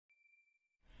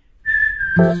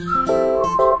Okay,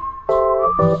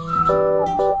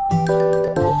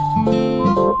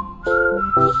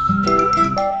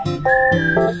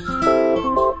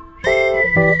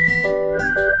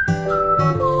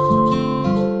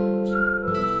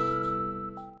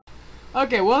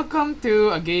 welcome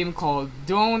to a game called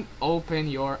Don't Open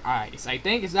Your Eyes. I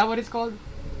think, is that what it's called?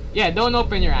 Yeah, don't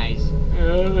open your eyes.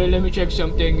 Let me check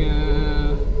something.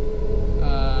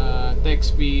 Text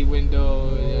speed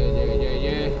window.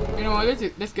 Yeah. You know what?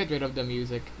 Let's get rid of the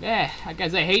music. Yeah, I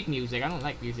guess I hate music. I don't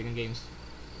like music in games.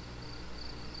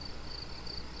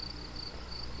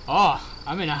 Oh,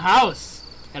 I'm in a house.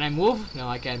 Can I move? No,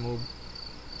 I can't move.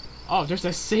 Oh, there's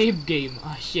a save game.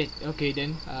 Oh shit. Okay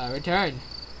then. Return.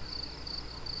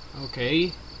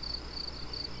 Okay.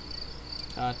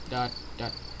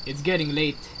 It's getting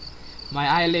late. My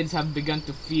eyelids have begun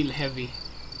to feel heavy.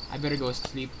 I better go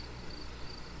sleep.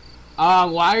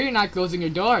 Why are you not closing your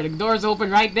door? The door's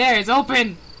open right there. It's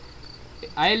open.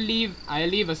 I leave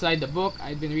aside the book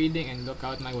I've been reading and look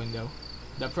out my window.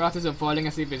 The process of falling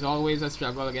asleep is always a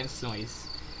struggle against noise.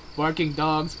 Barking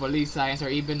dogs, police sirens, or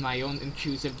even my own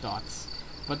intrusive thoughts.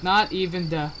 But not even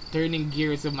the turning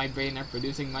gears of my brain are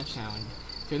producing much sound.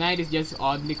 Tonight is just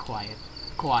oddly quiet.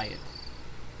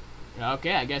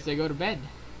 Okay, I guess I go to bed.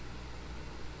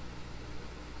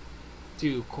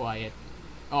 Too quiet.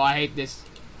 Oh, I hate this.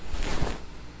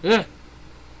 Ugh!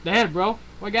 The hell, bro?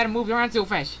 Why gotta move around so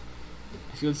fast?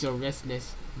 I feel so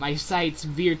restless. My sights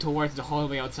veer towards the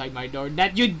hallway outside my door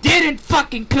that you didn't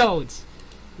fucking close!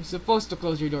 You're supposed to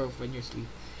close your door when you sleep.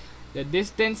 The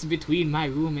distance between my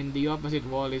room and the opposite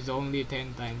wall is only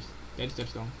 10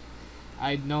 steps long.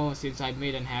 I'd know since I've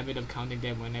made a habit of counting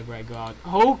them whenever I go out.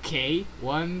 Okay,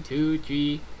 1, 2,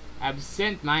 3.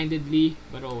 Absent-mindedly,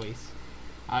 but always.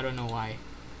 I don't know why.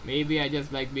 Maybe I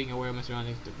just like being aware of my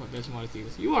surroundings to put the smallest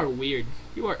things. You are weird.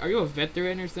 Are you a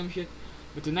veteran or some shit?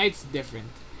 But tonight's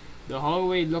different. The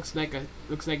hallway looks like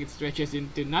it stretches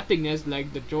into nothingness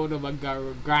like the throat of a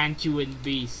gargantuan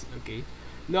beast. Okay.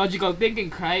 Logical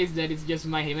thinking cries that it's just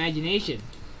my imagination.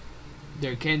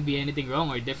 There can't be anything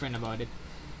wrong or different about it.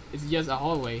 It's just a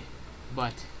hallway.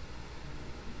 But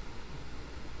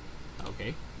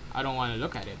okay. I don't want to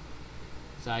look at it.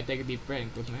 So I take a deep breath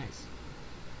and close my eyes.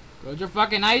 Close your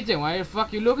fucking eyes then. Why the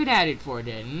fuck you looking at it for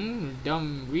then?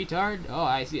 Dumb retard. Oh,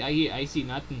 I see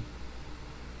nothing.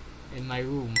 In my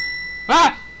room.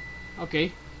 Ah!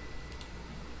 Okay.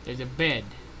 There's a bed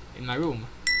in my room.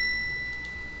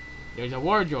 There's a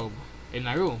wardrobe in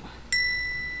my room.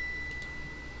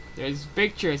 There's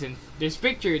pictures and there's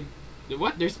pictures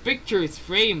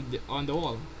framed on the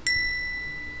wall.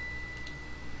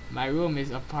 My room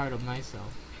is a part of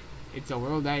myself. It's a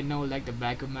world I know like the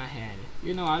back of my hand.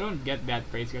 You know, I don't get that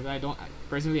phrase because I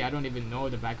don't even know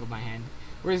the back of my hand.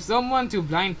 Were someone to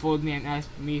blindfold me and ask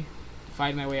me to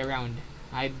find my way around,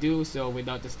 I'd do so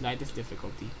without the slightest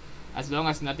difficulty. As long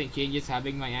as nothing changes,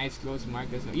 having my eyes closed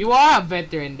marked as no. You are a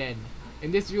veteran then!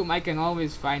 In this room, I can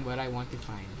always find what I want to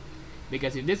find.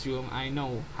 Because in this room, I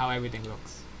know how everything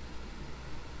looks.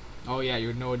 Oh yeah,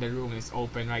 you know the room is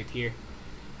open right here.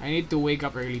 I need to wake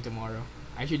up early tomorrow.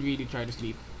 I should really try to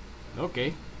sleep.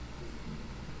 Okay.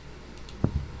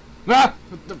 Ah!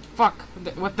 What the fuck?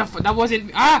 What the fuck? That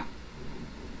wasn't. Ah!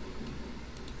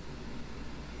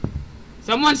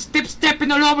 Someone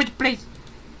stepping all over the place.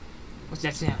 What's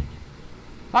that sound?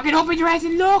 Fucking open your eyes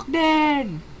and look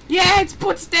then! Yeah, it's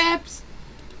footsteps!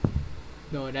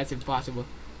 No, that's impossible.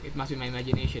 It must be my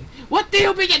imagination. What do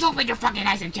you mean? Just open your fucking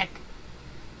eyes and check!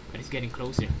 But it's getting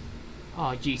closer.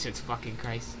 Oh, Jesus fucking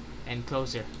Christ. And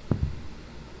closer.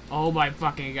 Oh my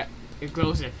fucking god. It's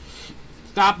closer.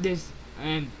 Stop this.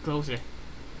 And closer.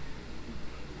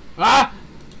 Ah!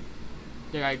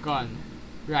 There, I gone.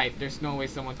 Right, there's no way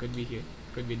someone could be here.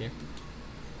 Could be there.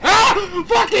 Ah!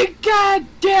 Fucking god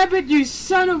damn it, you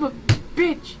son of a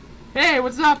bitch! Hey,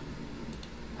 what's up?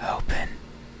 Open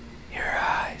your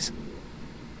eyes.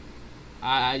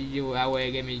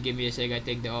 Wait, give me a sec. I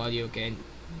take the audio. Okay,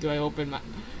 do I open my?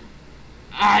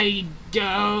 I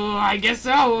guess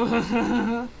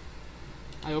so.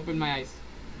 I open my eyes.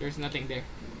 There's nothing there.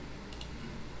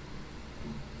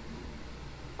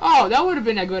 Oh, that would have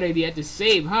been a good idea to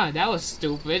save, huh? That was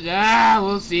stupid. Ah,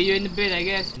 we'll see you in a bit, I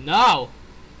guess. No!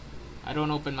 I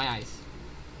don't open my eyes.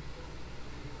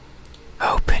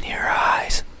 Open your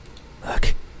eyes.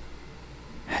 Look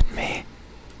at me.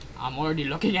 I'm already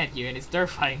looking at you and it's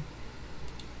terrifying.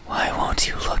 Why won't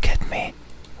you look at me?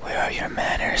 Where are your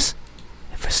manners?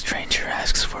 If a stranger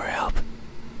asks for help,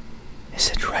 is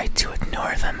it right to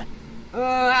ignore them?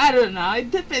 I don't know.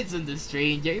 It depends on the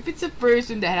stranger. If it's a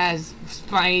person that has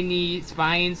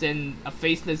spines and a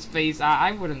faceless face,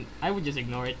 I wouldn't. I would just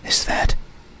ignore it. Is that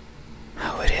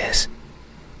how it is?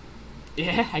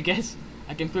 Yeah, I guess.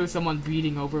 I can feel someone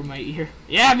breathing over my ear.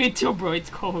 Yeah, me too, bro. It's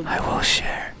cold. I will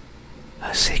share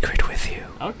a secret with you.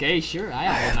 Okay, sure. I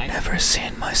I have have never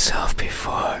seen myself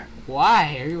before.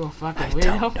 Why? Are you a fucking I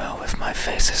weirdo? don't know if my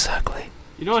face is ugly.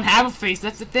 You don't have a face.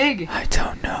 That's the thing. I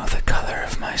don't know the color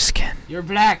of my skin. You're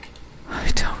black. I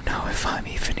don't know if I'm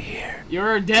even here.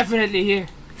 You're definitely here.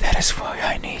 That is why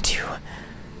I need you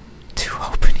to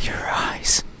open your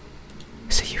eyes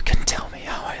so you can tell me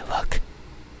how I look.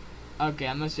 Okay,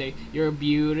 I'm gonna say you're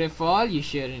beautiful. You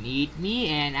shouldn't eat me,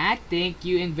 and I think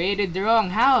you invaded the wrong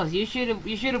house. You should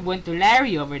have went to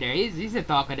Larry over there. He's a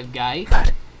talkative guy.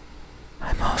 But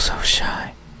I'm also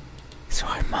shy, so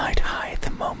I might hide the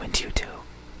moment you do.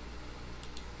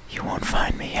 You won't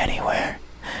find me anywhere,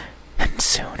 and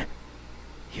soon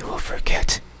you will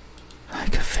forget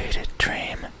like a faded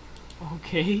dream.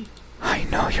 Okay. I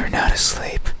know you're not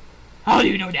asleep. How do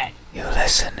you know that? You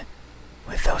listen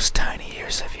with those tiny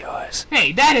ears of yours.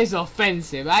 Hey, that is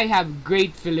offensive. I have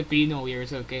great Filipino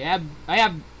ears. Okay, I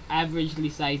have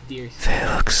averagely sized ears. They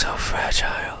look so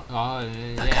fragile. Oh,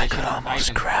 Like yeah, I could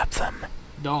almost grab them.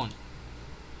 Don't.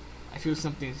 I feel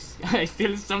something. I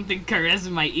feel something caress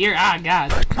my ear. Ah, God.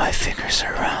 Put my fingers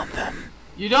around them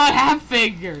You don't have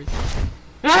fingers.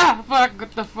 Ah, fuck.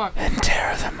 What the fuck? and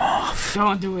tear them off.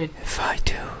 Don't do it. If I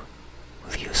do,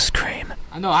 will you scream?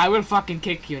 No, I will fucking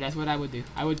kick you. That's what I would do.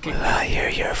 I would kick Will you. I hear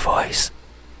your voice?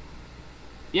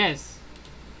 Yes.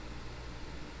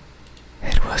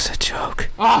 It was a joke.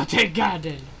 Oh, thank God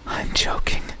then. I'm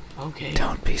joking. Okay.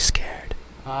 Don't be scared.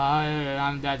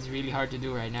 That's really hard to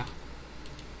do right now.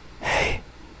 Hey,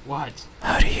 What?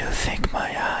 how do you think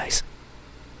my eyes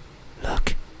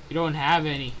look You don't have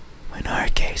any. when our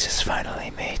gazes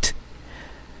finally meet?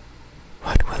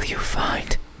 What will you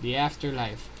find? The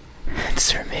afterlife.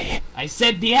 Answer me. I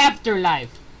said the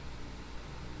afterlife.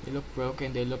 They look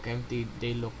broken. They look empty.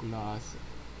 They look lost.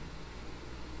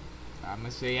 I'ma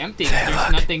say empty. They There's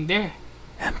look- nothing there.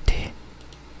 Empty.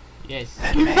 Yes.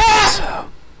 That may be so.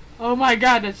 Oh my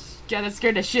God! That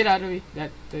scared the shit out of me. That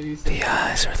is. The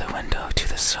eyes are the window to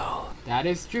the soul. That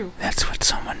is true. That's what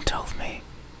someone told me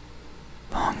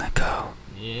long ago.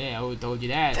 Yeah, who told you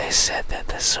that? They said that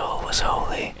the soul was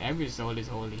holy, Every soul is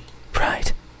holy.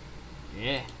 bright,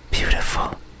 Yeah.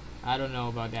 beautiful. I don't know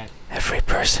about that. Every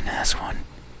person has one,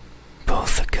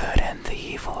 both the good and the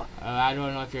evil. I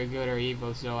don't know if you're good or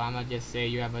evil, so I'ma just say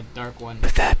you have a dark one.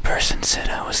 But that person said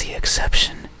I was the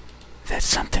exception. That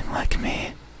something like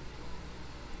me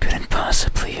couldn't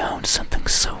possibly own something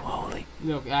so holy.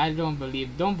 Look, I don't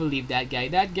believe that guy.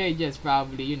 That guy just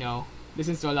probably,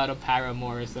 listens to a lot of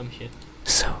Paramore or some shit.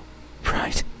 So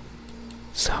bright,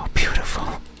 so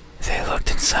beautiful. They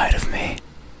looked inside of me,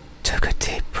 took a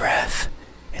deep breath,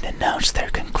 and announced their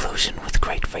conclusion with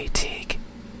great fatigue.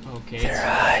 Okay. Their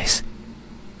eyes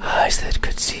that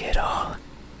could see it all,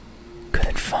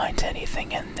 couldn't find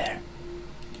anything in there.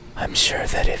 I'm sure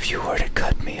that if you were to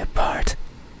cut me apart,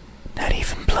 not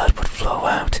even blood would flow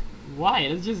out. Why?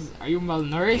 It's just, are you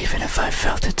malnourished? Even if I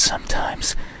felt it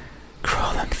sometimes,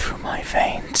 crawling through my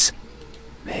veins.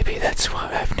 Maybe that's why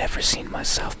I've never seen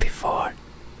myself before.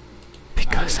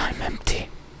 Because I'm empty.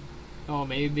 Oh,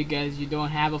 maybe because you don't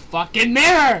have a fucking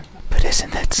mirror! But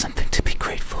isn't that something to be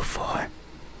grateful for?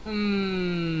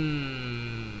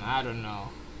 I don't know.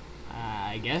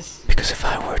 I guess. Because if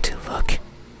I were to look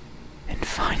and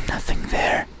find nothing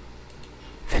there,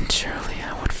 then surely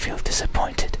I would feel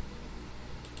disappointed.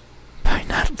 By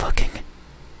not looking,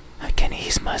 I can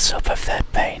ease myself of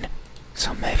that pain.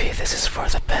 So maybe this is for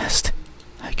the best.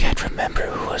 I can't remember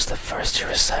who was the first to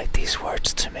recite these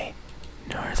words to me,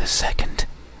 nor the second,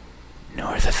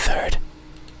 nor the third,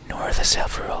 nor the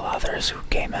several others who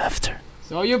came after.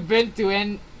 So you've been to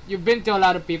a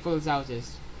lot of people's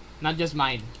houses, not just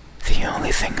mine. The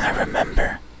only thing I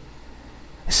remember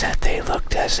is that they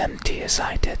looked as empty as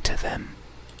I did to them.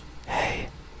 Hey,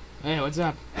 What's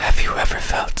up? have you ever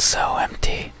felt so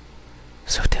empty?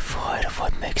 So devoid of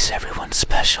what makes everyone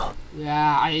special?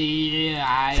 Yeah,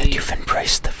 That you've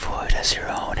embraced the void as your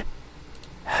own?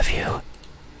 Have you?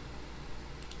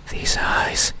 These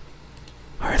eyes,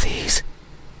 are these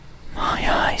my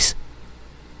eyes?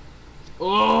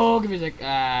 Oh, give me a sec.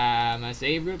 I'ma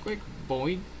save real quick.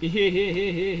 Boing.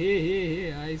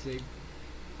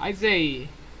 I say,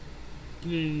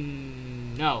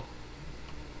 no.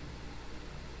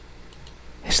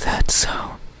 Is that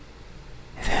so?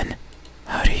 Then,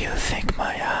 how do you think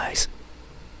my eyes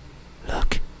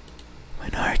look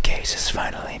when our gazes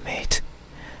finally meet?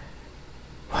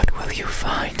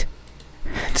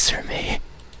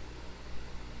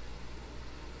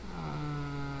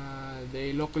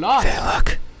 look lost. They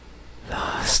look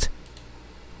lost.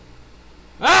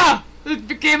 Ah! It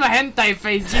became a hentai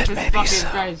face. That Jesus may be fucking so.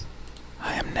 Christ.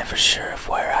 I am never sure of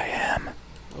where I am.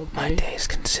 My Okay. days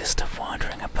consist of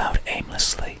wandering about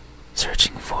aimlessly,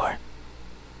 searching for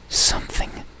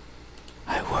something.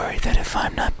 I worry that if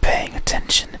I'm not paying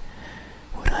attention,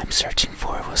 what I'm searching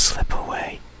for will slip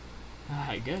away.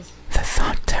 I guess. The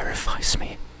thought terrifies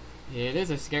me. Yeah, it is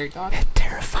a scary thought. It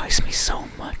terrifies me so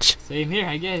much. Same here,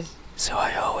 I guess. So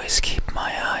I always keep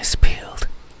my eyes peeled,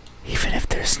 even if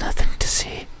there's nothing to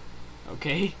see.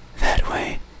 Okay. That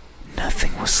way,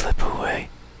 nothing will slip away,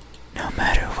 no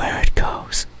matter where it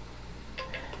goes.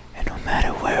 And no matter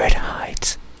where it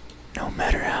hides, no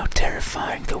matter how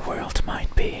terrifying the world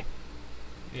might be,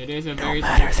 It is a no very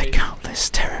matter the scary face. countless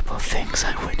terrible things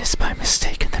I witnessed by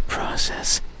mistake in the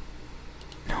process,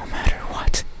 no matter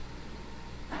what,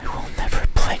 I will never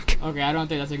blink. Okay, I don't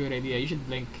think that's a good idea. You should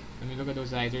blink. I mean, look at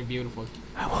those eyes. They're beautiful.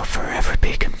 I will forever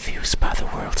be confused by the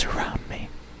worlds around me.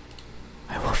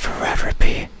 I will forever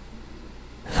be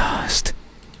lost.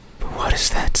 But what is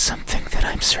that something that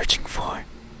I'm searching for?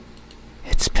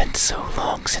 It's been so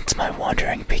long since my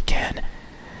wandering began.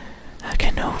 I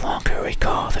can no longer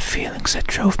recall the feelings that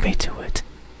drove me to it.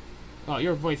 Oh,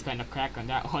 your voice kind of cracked on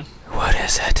that one. What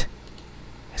is it?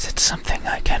 Is it something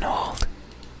I can hold?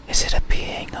 Is it a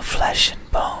being of flesh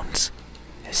and bones?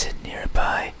 Is it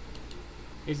nearby?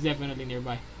 It's definitely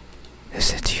nearby.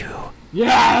 Is it you?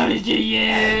 Yeah,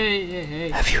 yeah.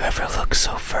 Have you ever looked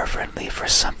so fervently for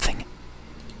something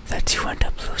that you end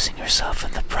up losing yourself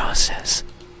in the process?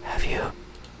 Have you?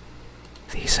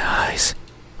 These eyes,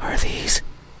 are these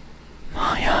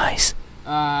my eyes?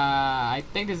 I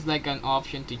think it's like an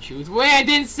option to choose. Wait, I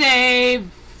didn't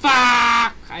save! Fuck!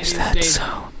 I Is didn't that save.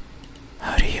 so?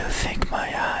 How do you think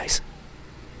my eyes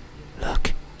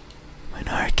look when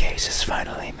our gazes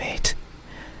finally meet?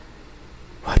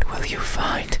 What will you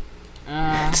find?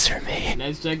 Answer me.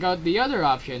 Let's check out the other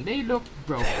option. They look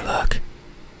broken. They look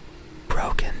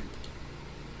broken.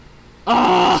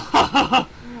 Oh!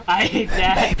 I hate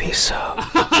that. Maybe so.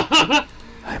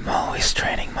 I'm always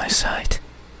training my sight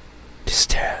to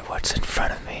stare at what's in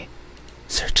front of me,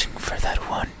 searching for that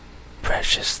one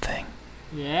precious thing.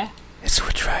 Yeah? It's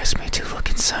what drives me to look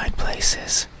inside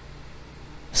places,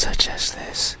 such as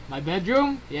this. My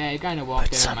bedroom? Yeah, you kind of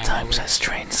walked But in on my sometimes I hallway.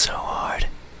 strain so hard,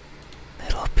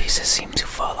 little pieces seem to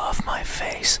fall off my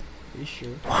face, You sure?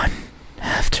 one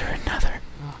after another,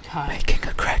 Oh god. making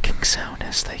a cracking sound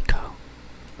as they go.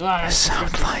 Oh, A that's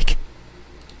sound disgusting. like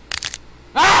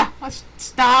Ah!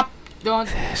 Stop! Don't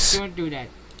this. do that.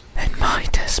 In my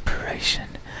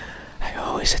desperation, I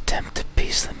always attempt to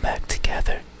piece them back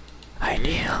together. I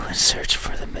kneel and search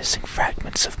for the missing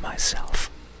fragments of myself,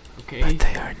 Okay. but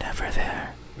they are never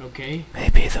there. Okay.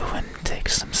 Maybe the wind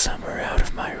takes them somewhere out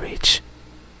of my reach,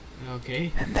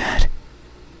 Okay. and that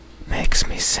makes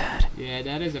me sad. Yeah,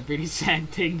 that is a pretty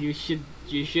sad thing. You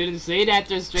shouldn't say that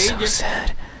to So strangers.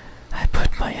 sad, I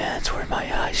put my hands where my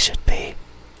eyes should be,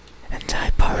 and I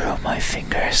borrow my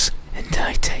fingers, and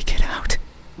I take it out.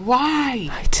 Why?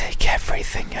 I take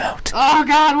everything out. Oh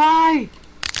god, why?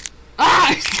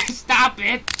 Ah! Stop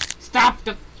it! Stop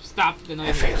the noise.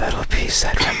 Every little piece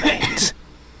that remains.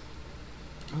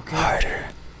 Okay. Harder,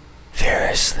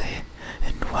 furiously,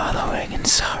 and wallowing in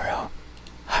sorrow,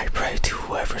 I pray to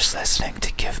whoever's listening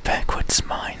to give back what's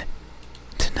mine,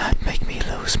 to not make me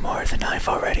lose more than I've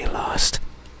already lost.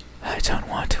 I don't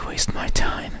want to waste my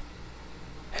time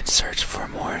and search for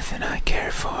more than I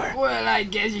care for. Well, I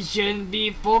guess you shouldn't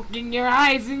be poking your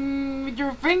eyes in with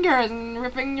your fingers and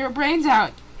ripping your brains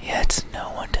out. Yet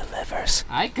no one delivers.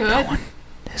 I No could. one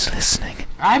is listening,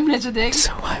 I'm listening.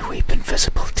 so I weep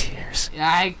invisible tears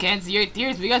I can't see your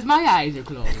tears because my eyes are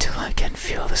closed. until I can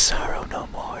feel the sorrow no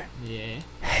more. Yeah.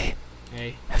 Hey,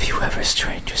 Hey. have you ever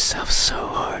strained yourself so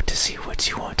hard to see what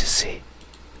you want to see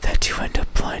that you end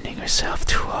up blinding yourself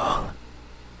to all?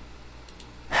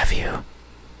 Have you?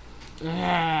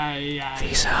 Yeah.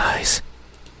 These eyes,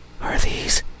 are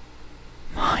these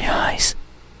my eyes?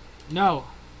 No.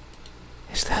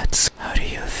 Is that how do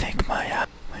you think my eye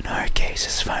when our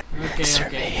gazes finally answer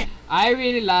Okay. me? I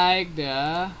really like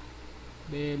the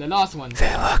last one.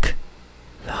 They look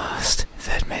lost.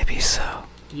 That may be so.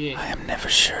 Yeah. I am never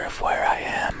sure of where I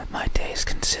am. My days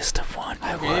consist of one.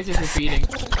 I Okay, work this is repeating.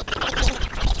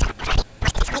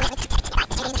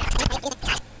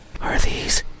 Are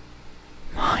these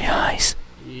my eyes?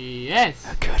 Yes.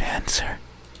 A good answer.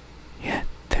 Yet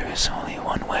there is only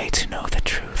one way to know the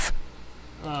truth.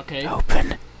 Okay.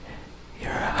 Open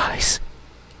your eyes.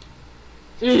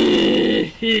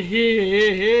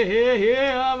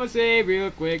 I'ma save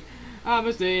real quick.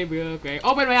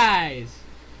 Open my eyes.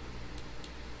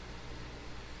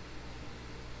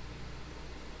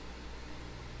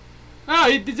 Oh,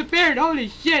 it disappeared! Holy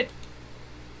shit!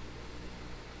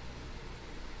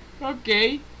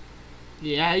 Okay.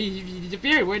 Yeah, he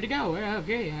disappeared. Where'd it go?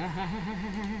 Okay.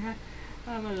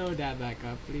 I'm gonna load that back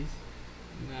up, please.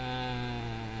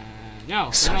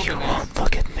 No. So don't you open that. won't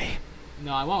look at me,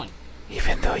 No, I won't.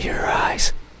 even though your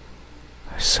eyes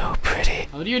are so pretty.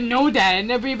 How do you know that? I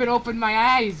never even opened my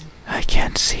eyes. I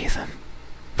can't see them,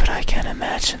 but I can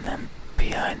imagine them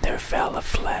behind their veil of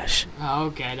flesh, Oh,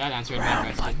 okay, that answered my round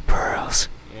question. like pearls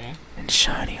Yeah. and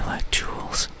shiny like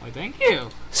jewels. Oh, thank you.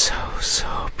 So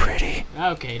pretty.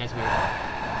 Okay, that's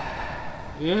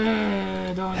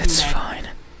weird. Don't do It's that. fine.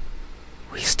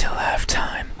 We still have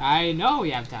time. I know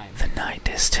we have time. The night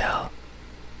is still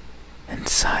and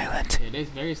silent. It is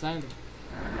very silent.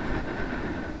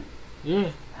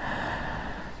 Ugh.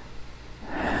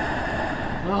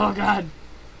 Oh god.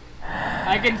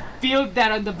 I can feel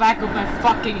that on the back of my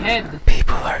fucking head.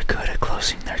 People are good at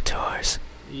closing their doors.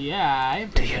 Yeah, I am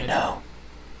Do pretty you good. know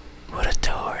what a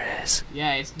door is?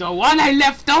 Yeah, it's the one I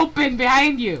left open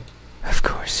behind you. Of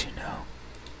course you know.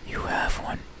 You have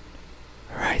one.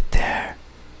 Right there.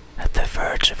 At the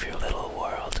verge of your little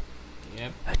world.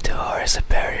 Yep. A door is a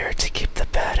barrier to keep the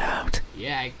bad out.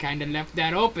 Yeah, I kinda left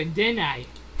that open, didn't I?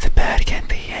 The bad can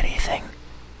be anything.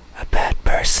 A bad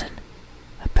person.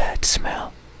 A bad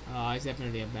smell. Oh, it's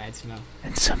definitely a bad smell.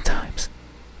 And sometimes,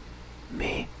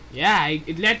 me. Yeah,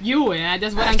 it let you in.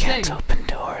 That's what I I'm can't saying. open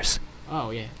doors. Oh,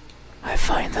 yeah. I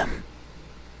find them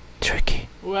tricky.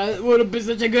 Well, it would have been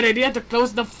such a good idea to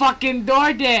close the fucking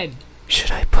door then.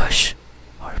 Should I push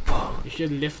or pull? You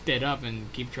should lift it up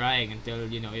and keep trying until,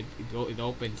 you know, it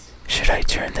opens. Should I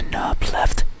turn the knob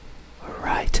left or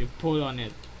right? You pull on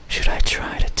it. Should I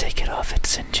try to take it off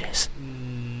its hinges?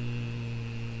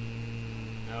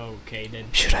 Okay then.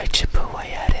 Should I chip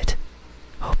away at it,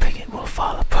 hoping it will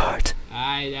fall apart?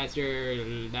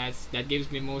 That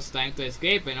gives me most time to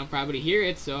escape, and I'll probably hear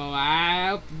it, so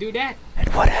I'll do that. And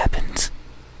what happens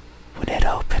when it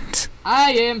opens?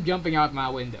 I am jumping out my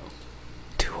window.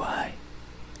 Do I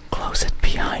close it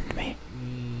behind me?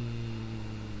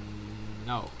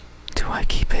 No. Do I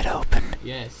keep it open?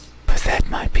 Yes. But that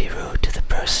might be rude to the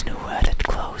person who had it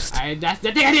closed. That's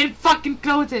the thing. I didn't fucking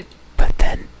close it. But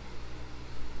then,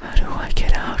 how do I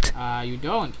get out? You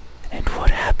don't. And what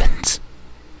happens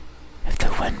if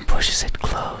the wind pushes it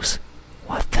close?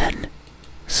 What then?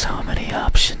 So many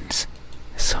options.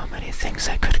 So many things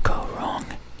that could go wrong.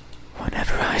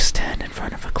 Whenever I stand in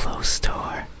front of a closed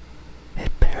door,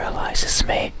 it paralyzes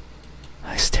me.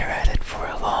 I stare at it for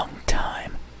a long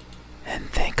time and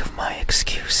think of my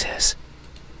excuses.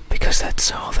 Because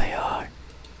that's all they are.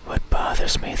 What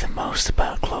bothers me the most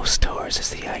about closed doors is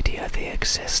the idea they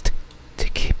exist to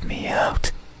keep me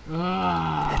out.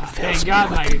 It fills Thank me God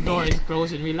with my the door need is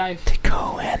closed in real life. to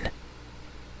go in.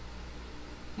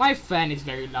 My fan is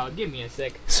very loud. Give me a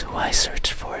sec. So I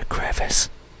search for a crevice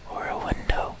or a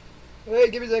window.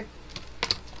 Wait, give me a sec.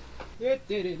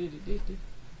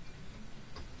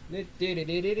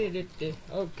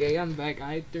 Okay, I'm back.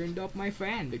 I turned up my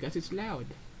fan because it's loud.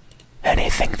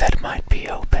 Anything that might be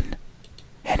open.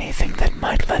 Anything that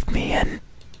might let me in.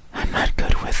 I'm not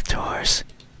good with doors,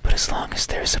 but as long as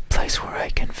there's a place where I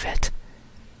can fit,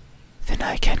 then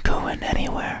I can go in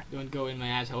anywhere. Don't go in my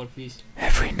asshole, please.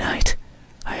 Every night,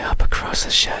 I hop across the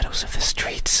shadows of the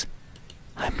streets.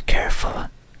 I'm careful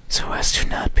so as to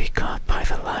not be caught by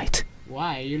the light.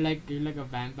 Why? You're like a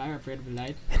vampire afraid of the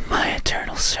light? In my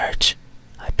eternal search,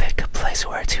 I pick a place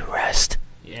where to rest.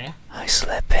 Yeah? I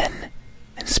slip in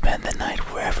and spend the night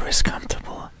wherever is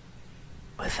comfortable,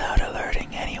 without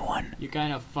alerting anyone. You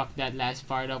kind of fucked that last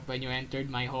part up when you entered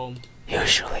my home.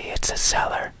 Usually it's a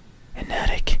cellar, an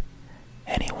attic,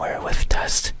 anywhere with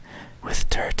dust, with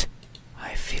dirt.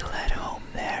 I feel at home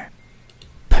there.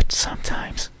 But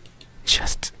sometimes,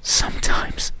 just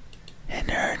sometimes, an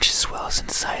urge swells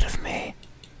inside of me.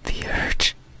 The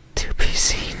urge to be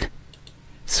seen.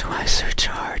 So I search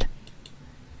hard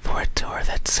for a door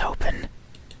that's open,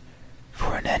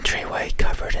 for an entryway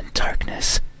covered in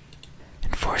darkness,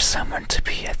 and for someone to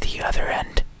be at the other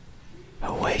end,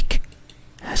 awake,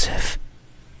 as if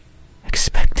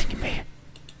expecting me.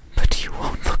 But you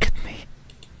won't look at me,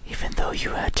 even though you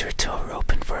had your door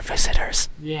open for visitors.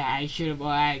 Yeah, I should have.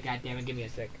 Goddammit, give me a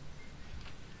sec.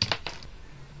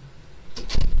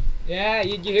 Yeah,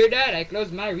 did you hear that? I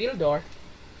closed my real door.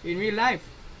 In real life.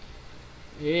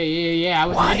 Yeah, I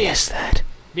was Why an idiot. is that?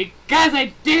 Because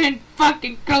I didn't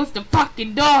fucking close the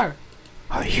fucking door!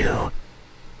 Are you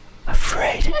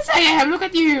afraid? Yes, I am! Look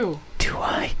at you! Do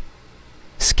I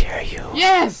scare you?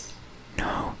 Yes!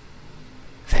 No,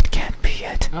 that can't be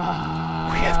it. We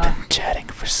have Ah, been chatting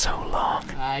for so long.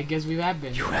 I guess we have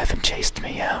been. You haven't chased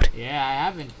me out. Yeah, I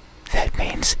haven't. That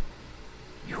means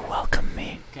you welcome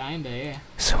me. Kinda, yeah.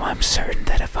 So I'm certain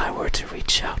that if I were to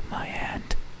reach out my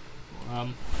hand,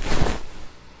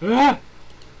 Ah!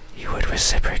 you would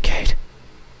reciprocate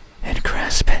and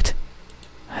grasp it.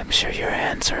 I'm sure your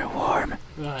hands are warm.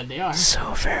 They are.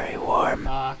 So very warm.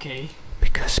 Okay.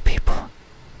 Because people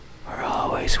are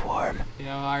always warm. You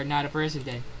are not a person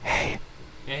then. Hey,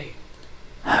 Hey.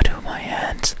 how do my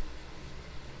hands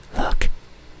look?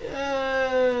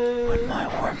 When my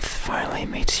warmth finally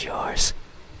meets yours,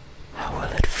 how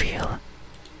will it feel?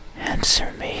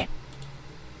 Answer me.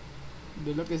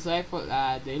 They look insightful.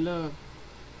 They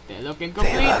look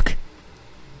incomplete. They look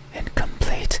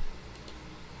incomplete.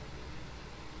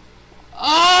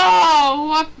 Oh,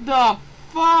 what the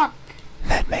fuck?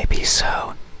 That may be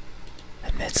so.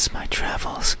 Amidst my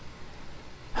travels,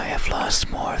 I have lost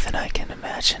more than I can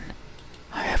imagine.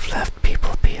 I have left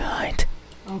people behind.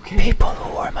 Okay. People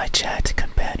who were my chat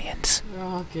companions.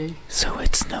 Okay. So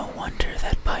it's no wonder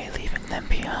that by leaving them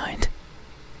behind,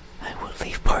 I will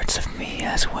leave parts of me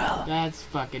as well. That's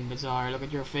fucking bizarre. Look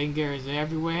at your fingers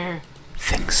everywhere.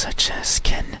 Things such as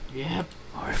skin, Yep.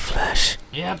 or flesh,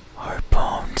 Yep. or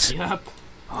bones, Yep.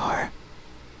 or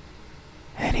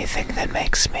anything that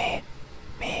makes me,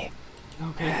 me,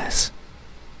 Okay. as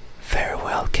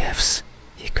farewell gifts,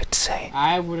 you could say.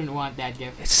 I wouldn't want that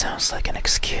gift. It sounds like an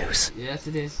excuse, Yes,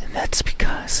 it is. and that's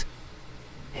because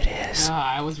it is.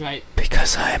 Ah, I was right.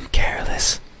 Because I am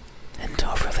careless and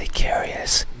overly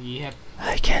curious. Yep.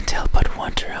 I can't help but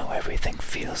wonder how everything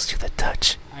feels to the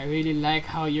touch, I really like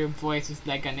how your voice is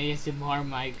like an ASMR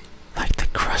mic. like the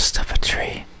crust of a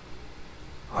tree,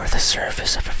 or the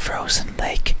surface of a frozen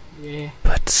lake. Yeah.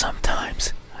 But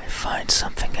sometimes I find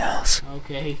something else,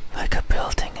 Okay. like a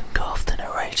building engulfed in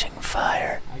a raging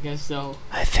fire. I guess so.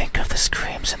 I think of the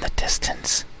screams in the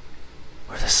distance,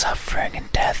 or the suffering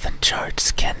and death and charred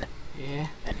skin, Yeah.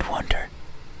 and wonder,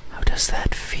 how does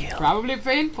that feel? Probably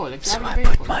painful. It's So I probably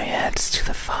put painful. my hands to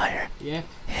the fire. Yep.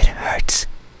 It hurts,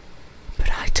 but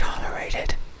I tolerate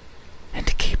it,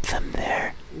 and keep them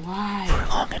there Why? for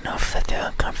long enough that the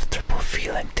uncomfortable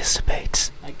feeling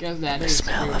dissipates. I guess that The is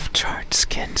smell true. of charred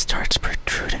skin starts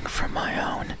protruding from my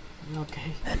own,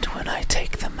 Okay. and when I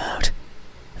take them out,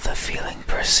 the feeling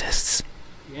persists.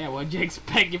 Yeah, what'd you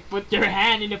expect? You put your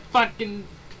hand in a fucking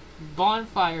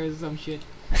bonfire or some shit.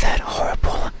 That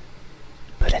horrible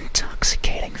but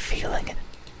intoxicating feeling.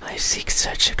 I seek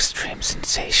such extreme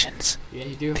sensations. Yeah,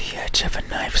 you do. The edge of a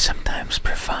knife sometimes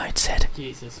provides it.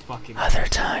 Jesus fucking. Other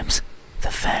times,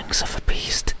 the fangs of a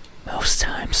beast. Most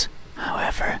times,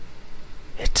 however,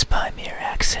 it's by mere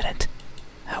accident.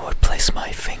 I would place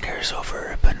my fingers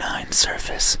over a benign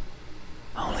surface,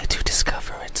 only to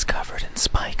discover it's covered in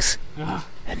spikes, Ugh.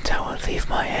 and I would leave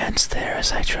my hands there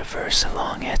as I traverse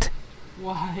along it,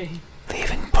 Why?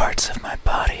 leaving parts of my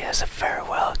body as a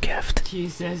farewell gift.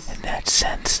 Jesus. In that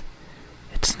sense,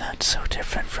 it's not so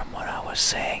different from what I was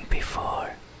saying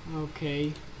before.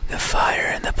 Okay. The fire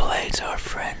and the blades are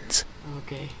friends.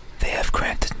 Okay. They have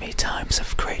granted me times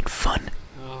of great fun,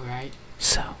 Alright.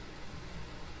 so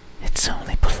it's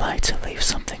only polite to leave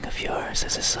something of yours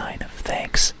as a sign of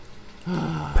thanks.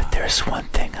 But there's one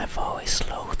thing I've always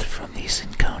loathed from these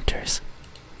encounters.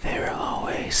 They're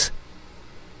always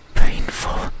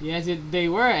painful. Yes, they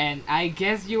were, and I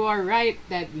guess you are right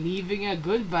that leaving a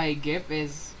goodbye gift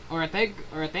is, or a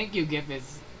thank you gift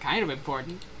is kind of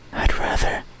important. I'd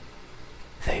rather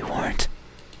they weren't.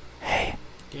 Hey,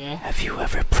 Yeah. have you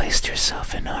ever placed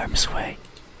yourself in harm's way,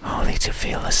 only to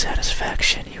feel a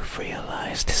satisfaction you've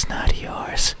realized is not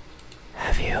yours?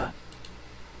 Have you?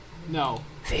 No.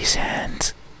 These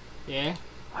hands, Yeah.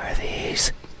 are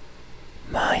these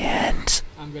my hands?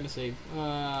 I'm gonna save.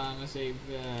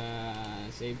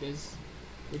 Save this.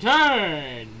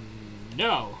 Return.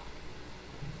 No.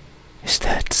 Is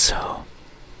that so?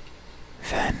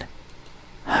 Then,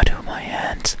 how do my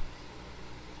hands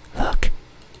look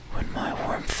when my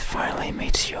warmth finally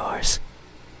meets yours?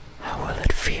 How will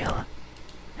it feel?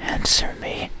 Answer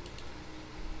me.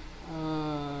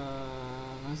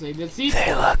 I'm gonna say deceitful.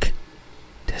 They look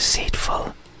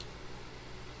deceitful.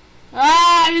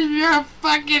 Ah, you're a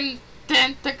fucking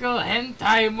tentacle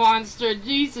hentai monster.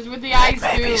 Jesus, with the eyes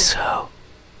Maybe too. so.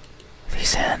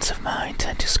 These hands of mine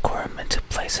tend to squirm into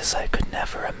places I could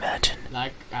never imagine.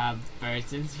 Like a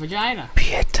person's vagina.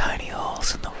 Be it tiny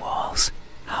holes in the walls,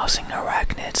 housing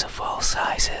arachnids of all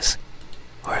sizes,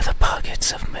 or the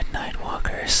pockets of midnight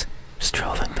walkers,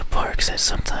 strolling the parks that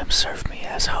sometimes serve me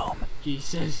as home.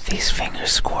 Jesus. These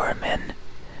fingers squirm in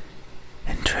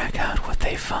and drag out what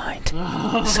they find.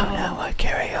 So now I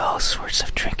carry all sorts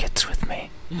of trinkets with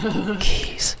me.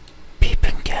 Keys,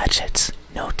 peeping gadgets,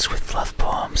 notes with love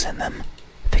poems in them,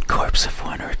 the corpse of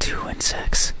one or two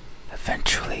insects,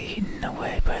 eventually eaten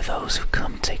away by those who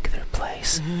come take their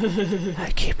place.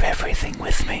 I keep everything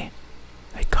with me,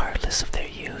 regardless of their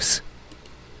use.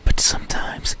 But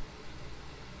sometimes,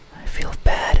 I feel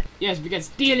bad. Yes, because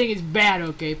stealing is bad,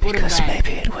 okay? Put Because it back.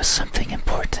 maybe it was something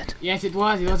important. Yes, it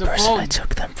was. It was The a person I phone.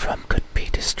 took them from could be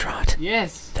distraught.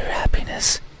 Yes. Their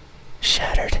happiness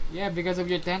shattered. Yeah, because of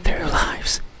your Their tentacles.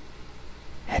 lives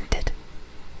ended.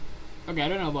 Okay, I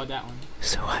don't know about that one.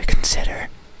 So I consider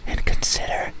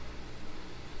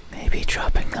maybe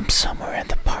dropping them somewhere in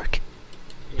the park.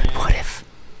 But Yeah. what if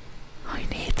I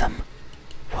need them?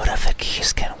 What if the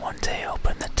keys can one day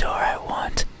open the door I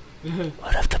want?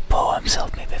 What if the poems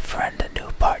help me befriend a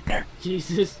new partner?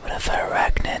 Jesus. What if the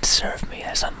arachnids serve me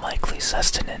as unlikely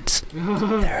sustenance?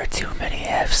 There are too many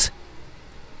ifs.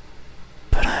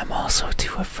 But I'm also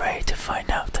too afraid to find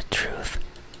out the truth.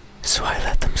 So I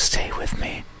let them stay with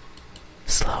me,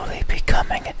 slowly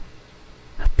becoming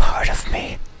a part of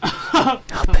me,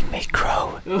 helping me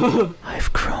grow.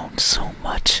 I've grown so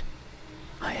much.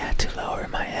 I had to lower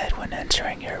my head when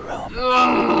entering your room.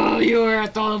 Oh, you are a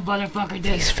total motherfucker, These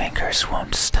this. fingers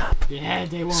won't stop, Yeah,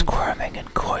 they won't. squirming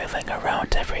and coiling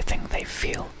around everything they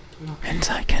feel. And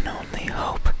I can only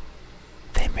hope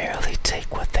they merely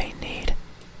take what they need.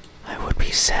 I would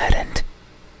be saddened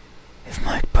if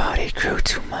my body grew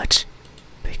too much,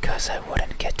 because I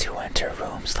wouldn't get to enter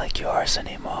rooms like yours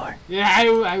anymore. Yeah, I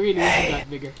really wish Hey. it got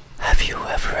bigger. Have you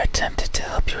ever attempted to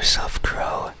help yourself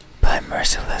grow by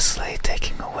mercilessly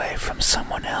taking away from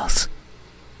someone else?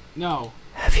 No.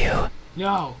 Have you?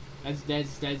 No. That's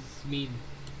mean.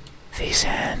 These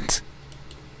hands,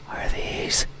 are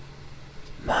these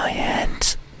my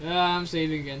hands? I'm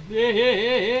saving again.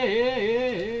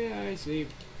 I save.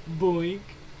 Boink.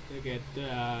 Look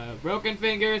at broken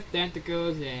fingers,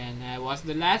 tentacles, and what's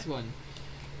the last one?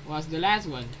 What's the last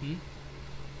one?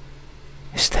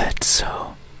 Is that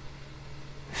so?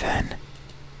 Then,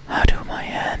 how do my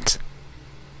hands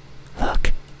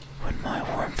look when my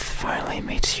warmth finally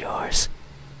meets yours?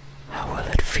 How will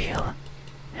it feel?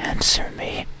 Answer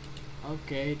me.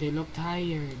 Okay, they look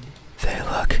tired. They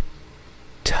look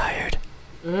tired.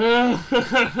 God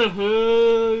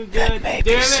That may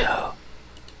be damn it. so.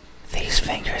 These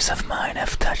fingers of mine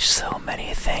have touched so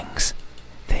many things.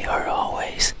 They are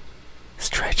always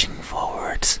stretching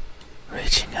forwards,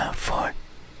 reaching out for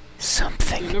They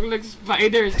something. look like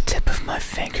spiders. The tip of my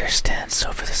finger stands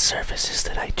over the surfaces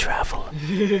that I travel,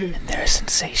 and their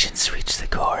sensations reach the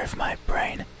core of my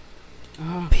brain.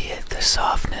 Be it the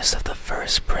softness of the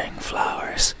first spring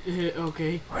flowers,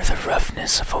 Okay, or the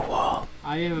roughness of a wall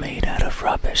I am made out of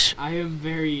rubbish.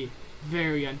 very,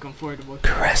 very uncomfortable.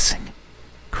 Caressing,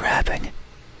 grabbing,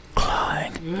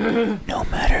 clawing, no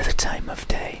matter the time of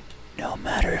day, no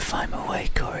matter if I'm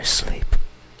awake or asleep.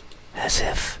 As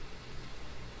if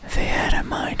they had a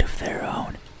mind of their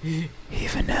own.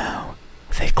 Even now,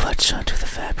 they clutch onto the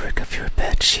fabric of your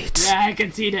bed sheets. Yeah, I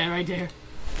can see that right there.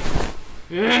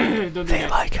 Don't do They that.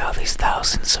 like how these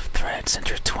thousands of threads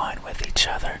intertwine with each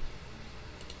other.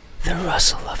 The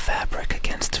rustle of fabric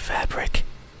against fabric,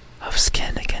 of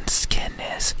skin against skin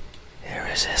is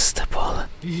irresistible.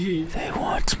 They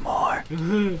want more.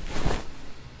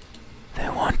 They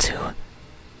want to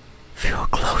feel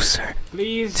closer,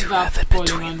 Please to stop have it pulling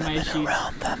between on them my and sheets.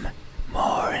 around them,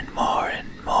 more and more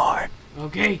and more.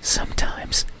 Okay.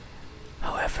 Sometimes,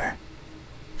 however,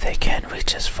 they can't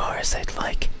reach as far as they'd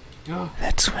like. Oh,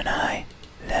 That's when I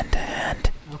lend a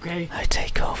hand. okay. I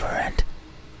take over and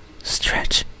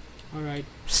stretch, Alright.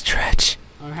 stretch,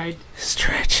 Alright.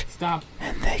 stretch, Stop.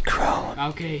 and they grow.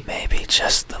 Okay. Maybe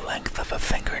just the length of a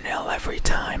fingernail every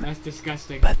time, That's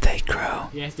disgusting. but they grow,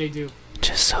 Yes, they do.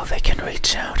 just so they can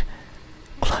reach out,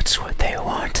 clutch what they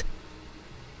want,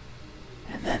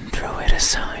 and then throw it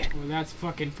aside, Well, that's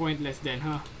fucking pointless then,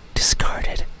 huh?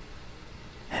 discarded,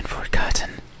 and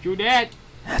forgotten. True that.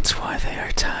 That's why they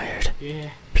are tired,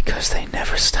 Yeah. because they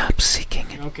never stop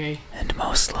seeking, Okay. and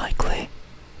most likely,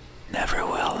 never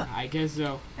will. I guess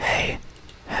so. Hey,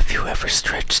 have you ever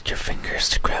stretched your fingers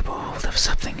to grab a hold of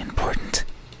something important,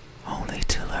 only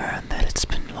to learn that it's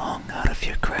been long out of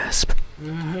your grasp?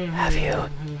 Have you?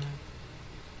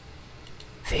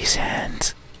 These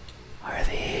hands, are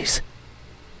these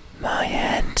my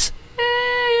hands?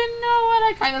 You know what?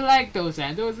 I kind of like those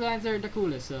hands. Those hands are the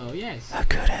coolest, so yes. A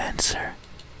good answer.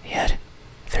 Yet,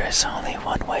 there is only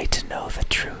one way to know the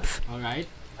truth. Alright.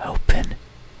 Open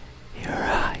your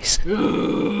eyes.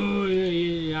 Ooh,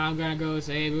 yeah, I'm gonna go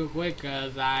save real quick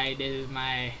because I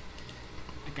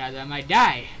might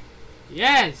die.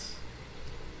 Yes.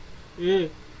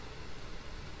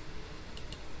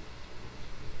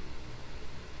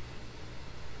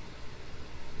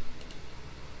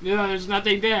 No, there's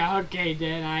nothing there. Okay,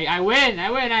 then I win.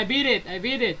 I beat it.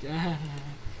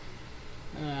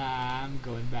 I'm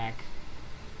going back.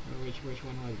 Which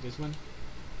one was it? This one?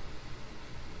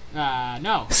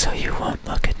 No. So you won't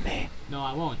look at me, No,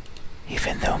 I won't.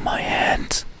 even though my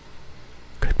hands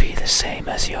could be the same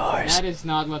as yours. That is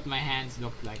not what my hands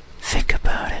look like. Think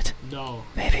about it. No.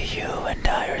 Maybe you and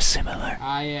I are similar.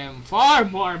 I am far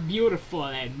more beautiful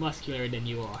and muscular than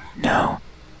you are. No,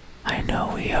 I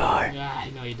know we are. Ah,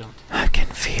 no, you don't. I can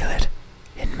feel it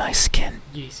in my skin.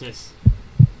 Jesus.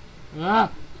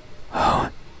 Ah. Oh,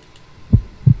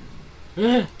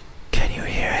 Ah. can you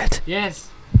hear it? Yes.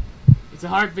 It's a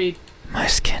heartbeat. My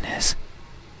skin is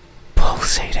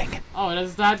pulsating. Oh,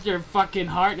 that's not your fucking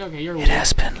heart? Okay, you're It weird.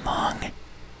 has been long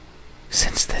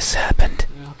since this happened.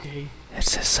 Okay.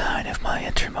 It's a sign of my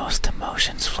innermost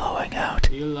emotions flowing out.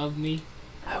 Do you love me?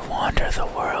 I wander the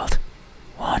world,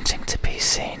 wanting to be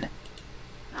seen.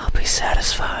 I'll be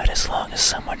satisfied as long as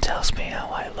someone tells me how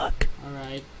I look.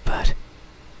 Alright. But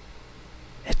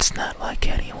it's not like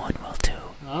anyone will do.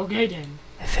 Okay then.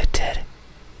 If it did,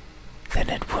 then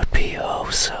it would be oh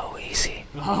so easy.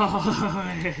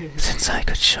 Since I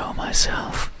could show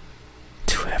myself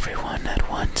to everyone at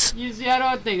once. You see, I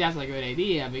don't think that's a good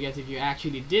idea, because if you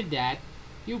actually did that,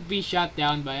 you'd be shot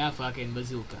down by a fucking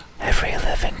bazooka. Every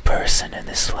living person in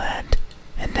this land,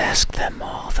 and ask them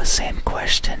all the same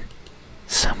question.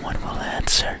 Someone will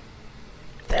answer.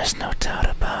 There's no doubt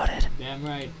about it. Damn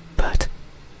right. But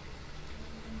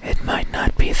it might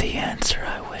not be the answer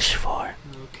I wish for,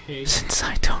 Okay. since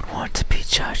I don't want to be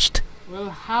judged. Well,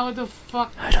 how the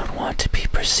fuck? I don't want to be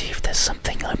perceived as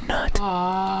something I'm not.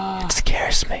 Ah. It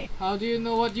scares me. How do you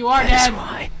know what you are That is then?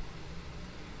 why,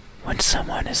 when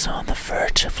someone is on the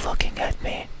verge of looking at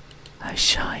me, I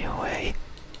shy away.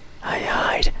 I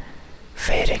hide,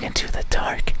 fading into the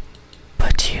dark.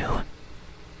 But you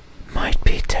might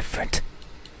be different.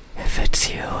 If it's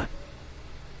you,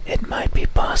 it might be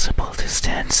possible to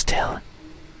stand still,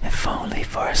 if only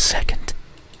for a second.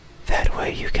 That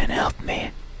way you can help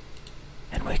me,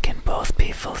 and we can both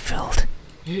be fulfilled.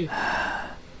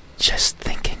 Just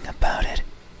thinking about it,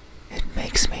 it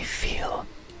makes me feel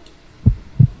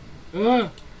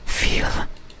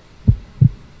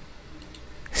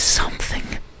something.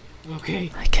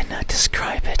 Okay. I cannot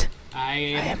describe it. I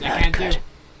am not can't good do.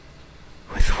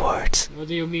 with words. What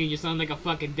do you mean? You sound like a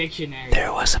fucking dictionary.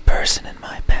 There was a person in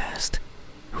my past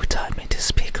who taught me to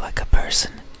speak like a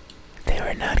person. They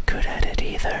were not good at it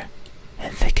either,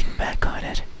 and thinking back on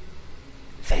it,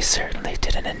 they certainly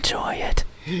didn't enjoy it.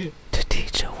 To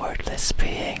teach a wordless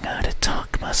being how to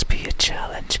talk must be a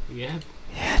challenge. Yep.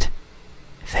 Yet,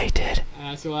 they did,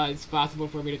 So it's possible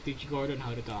for me to teach Gordon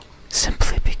how to talk.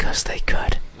 simply because they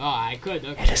could. Oh, I could.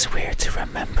 Okay. It is weird to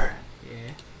remember,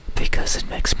 Yeah. because it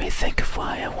makes me think of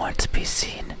why I want to be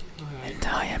seen, Alright. and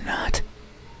I am not.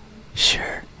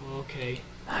 Sure, Okay.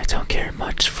 I don't care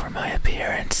much for my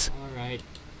appearance. Alright.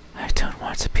 I don't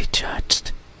want to be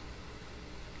judged.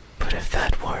 But if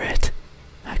that were it,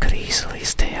 I could easily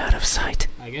stay out of sight.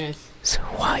 I guess. So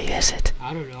why is it?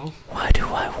 I don't know. Why do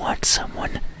I want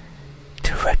someone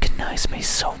to recognize me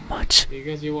so much?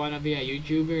 Because you wanna be a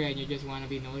YouTuber and you just wanna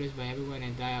be noticed by everyone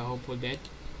and die a hopeful death?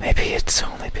 Maybe it's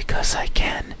only because I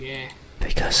can. Yeah.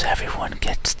 Because everyone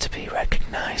gets to be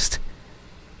recognized.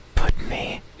 But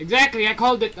me. Exactly, I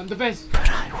called it. I'm the best. But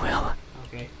I will.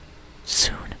 Okay.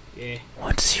 Soon. Yeah.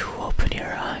 Once you open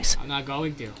your eyes. I'm not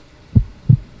going to.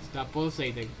 Stop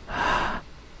pulsating.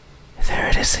 There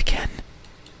it is again.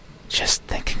 Just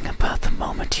thinking about the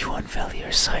moment you unveil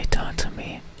your sight onto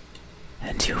me,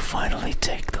 and you finally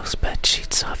take those bed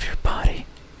sheets off your body,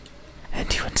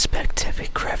 and you inspect every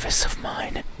crevice of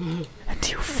mine, and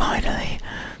you finally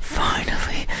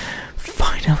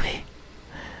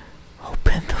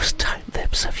open those tight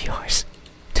lips of yours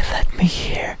to let me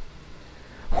hear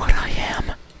what I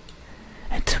am,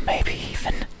 and to maybe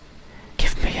even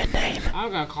give me a name.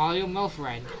 I'm gonna call you my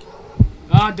friend.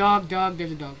 Oh, dog,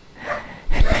 there's a dog.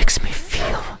 It makes me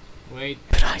feel, Wait.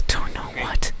 but I don't know Okay.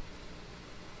 what.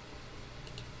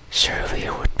 Surely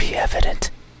it would be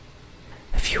evident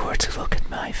if you were to look at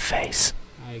my face.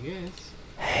 I guess.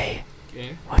 Hey,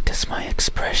 Yeah. what does my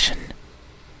expression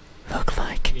look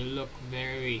like You look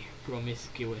very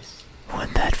promiscuous.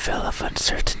 when that veil of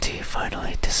uncertainty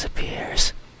finally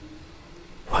disappears?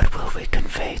 What will we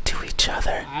convey to each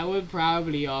other? I would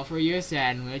probably offer you a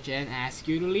sandwich and ask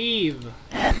you to leave.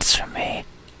 Answer me.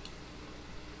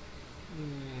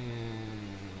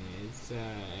 It's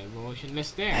emotionless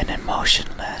stare. An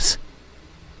emotionless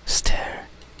stare.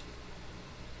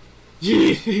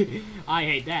 I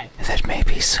hate that. That may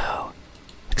be so.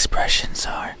 Expressions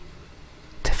are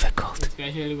difficult.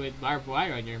 Especially with barbed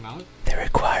wire on your mouth. They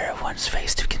require one's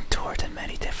face to contort in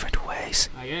many different ways.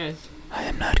 I guess. I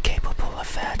am not capable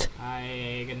of that.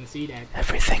 I can see that.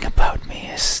 Everything about me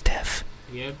is stiff.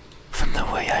 Yep. From the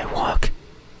way I walk,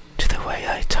 to the way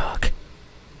I talk,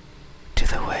 to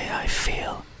the way I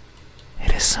feel.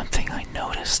 It is something I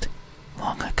noticed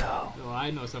long ago. Oh,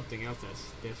 I know something else that's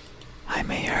stiff. I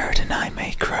may hurt and I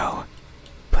may grow,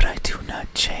 but I do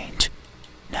not change.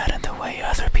 Not in the way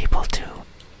other people do.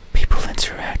 People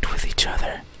interact with each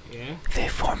other. Yeah? They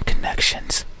form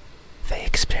connections. They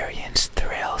experience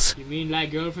thrills. You mean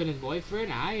like girlfriend and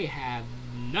boyfriend? I have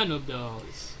none of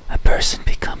those. A person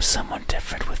becomes someone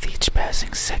different with each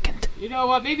passing second, You know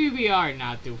what? Maybe we are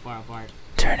not too far apart.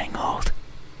 turning old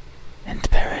and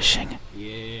perishing.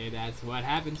 Yeah, that's what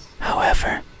happens.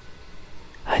 However,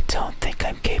 I don't think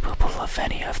I'm capable of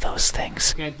any of those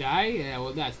things. Can't die? Yeah,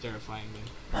 well, that's terrifying then.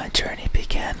 My journey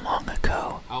began long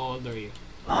ago, How old are you?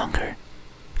 longer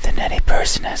than any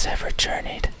person has ever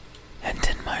journeyed. And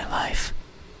in my life,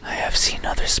 I have seen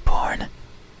others born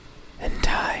and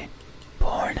die,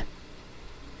 born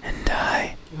and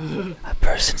die. A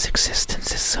person's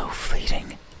existence is so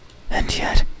fleeting, and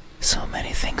yet so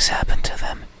many things happen to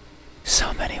them,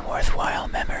 so many worthwhile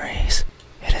memories.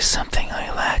 It is something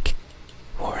I lack.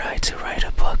 Were I to write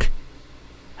a book,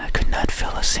 I could not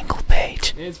fill a single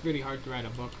page. It's pretty hard to write a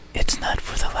book. It's not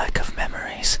for the lack of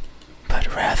memories,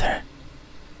 but rather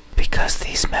because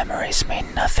these memories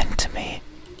mean nothing to me,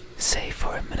 save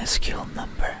for a minuscule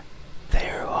number. They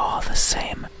are all the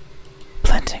same,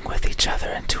 blending with each other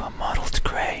into a mottled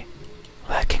gray,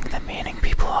 lacking the meaning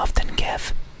people often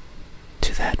give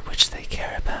to that which they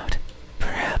care about.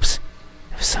 Perhaps,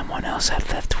 if someone else had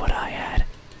lived what I had,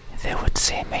 they would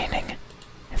see meaning,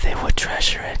 they would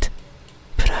treasure it.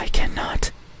 But I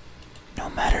cannot. No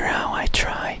matter how I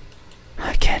try,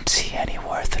 I can't see any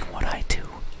worth in what I do,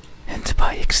 and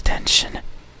by extension,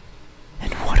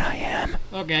 in what I am.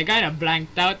 Okay, I kinda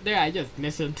blanked out there. I just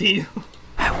listened to you.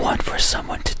 I want for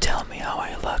someone to tell me how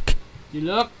I look. You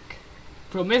look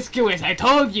promiscuous. I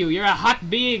told you, you're a hot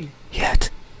being. Yet,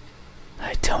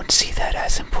 I don't see that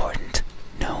as important.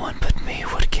 No one but me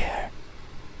would care.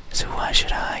 So why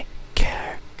should I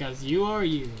care? Cause you are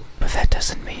you. But that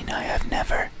doesn't mean I have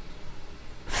never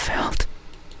felt.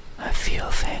 I feel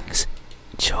things.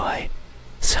 Joy,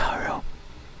 sorrow,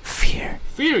 fear.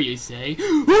 Fear, you say?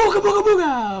 Ooga booga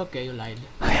booga! Okay, you lied.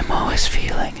 I am always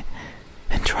feeling.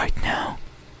 And right now,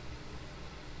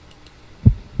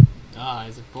 Ah,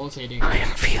 is it pulsating? I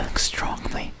am feeling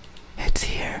strongly. It's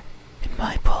here, in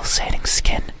my pulsating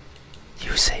skin.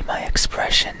 You say my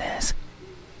expression is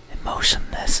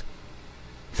emotionless.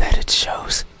 That it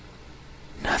shows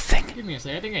nothing. Give me a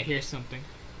second. I think I hear something.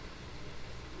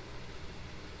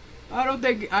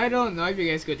 I don't know if you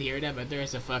guys could hear that, but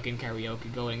there's a fucking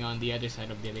karaoke going on the other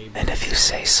side of the table. And if you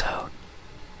say so,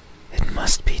 it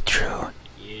must be true.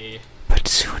 Yeah. But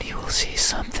soon you will see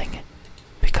something.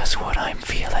 Because what I'm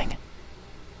feeling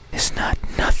is not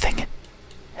nothing.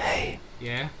 Hey,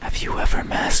 Yeah? have you ever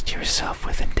masked yourself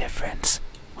with indifference,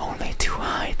 only to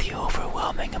hide the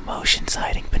overwhelming emotions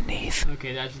hiding beneath?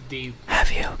 Okay, that's deep.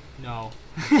 Have you? No.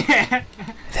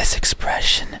 This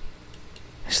expression.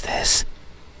 Is this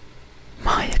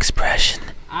my expression?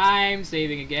 I'm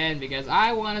saving again because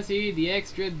I want to see the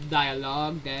extra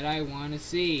dialogue that I want to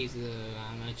see. So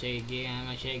I'm gonna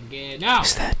check again. No!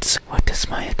 Is that what does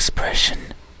my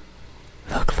expression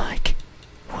look like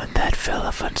when that veil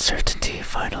of uncertainty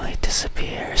finally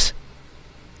disappears?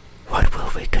 What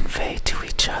will we convey to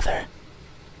each other?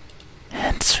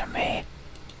 Answer me.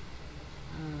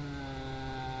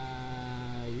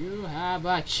 You have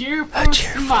a cheerful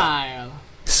smile.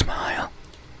 Smile.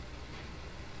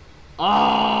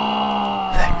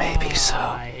 Oh! That may be so.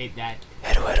 I hate that.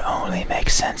 It would only make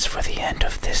sense for the end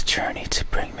of this journey to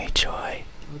bring me joy.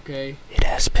 Okay. It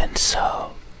has been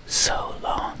so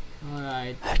long.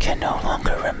 Alright. I can no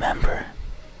longer remember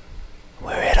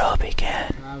where it all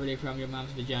began. Probably from your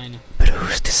mom's vagina. But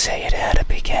who's to say it had a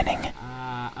beginning?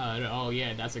 Oh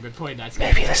yeah, that's a good point. That's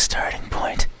Maybe the starting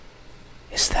point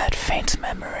is that faint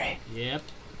memory. Yep.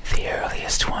 The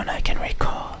earliest one I can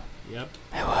recall. Yep.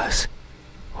 I was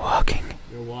walking,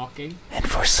 You're walking. and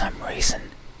for some reason,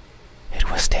 it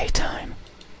was daytime.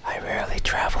 I rarely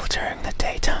travel during the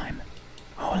daytime,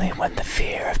 only when the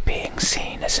fear of being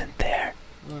seen isn't there.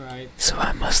 Alright. So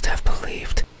I must have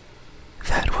believed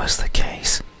that was the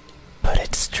case. But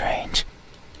it's strange,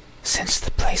 since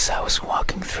the place I was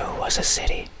walking through was a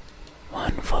city,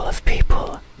 one full of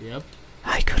people. Yep.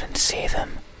 I couldn't see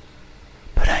them,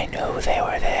 but I knew they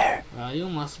were there, Well, you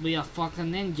must be a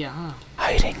fucking ninja, huh?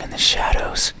 hiding in the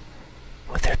shadows,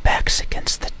 with their backs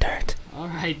against the dirt.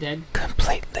 Alright then.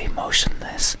 completely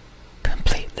motionless,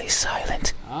 completely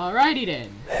silent, Alrighty then.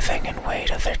 living in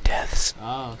wait of their deaths.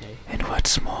 Oh, okay. And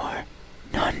what's more,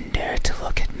 none dared to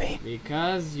look at me.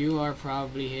 Because you are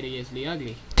probably hideously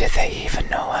ugly. Did they even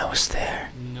know I was there?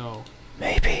 No.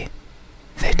 Maybe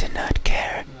they did not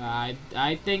care.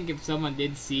 I think if someone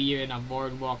did see you in a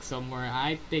boardwalk somewhere,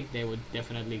 I think they would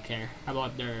definitely care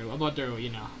about their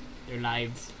their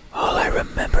lives. All I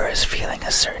remember is feeling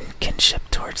a certain kinship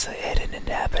towards the hidden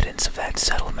inhabitants of that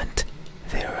settlement.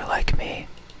 They were like me,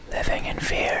 living in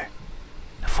fear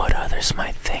of what others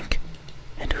might think.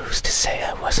 And who's to say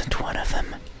I wasn't one of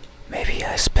them? Maybe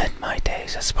I spent my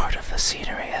days as part of the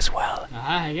scenery as well.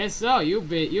 I guess so. You'd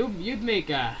make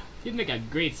a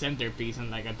great centerpiece on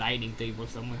like a dining table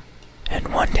somewhere. And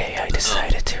one day I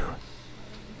decided to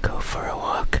go for a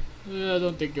walk. I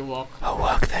don't think you walk. A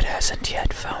walk that hasn't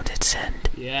yet found its end.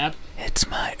 Yep. It's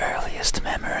my earliest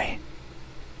memory.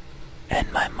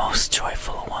 And my most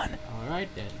joyful one. Alright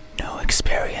then. No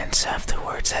experience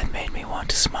afterwards had made me want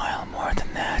to smile more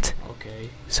than that. Okay.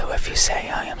 So if you say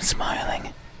I am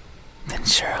smiling, then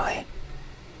surely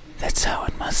that's how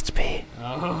it must be.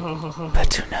 Oh.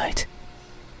 But tonight,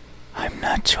 I'm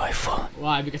not joyful.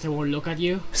 Why? Because I won't look at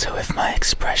you? So if my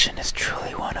expression is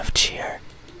truly one of cheer,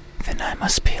 then I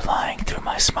must be lying through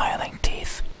my smiling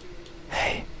teeth.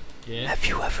 Hey, Yeah. have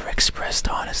you ever expressed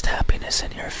honest happiness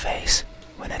in your face,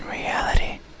 when in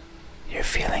reality, you're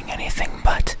feeling anything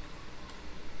but?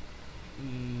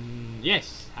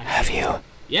 Yes. Have you?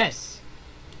 Yes.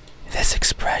 This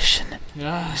expression,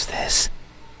 Ah. is this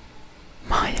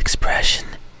my expression?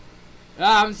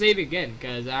 I'm saving again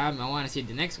because I want to see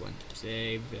the next one.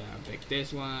 Save. Pick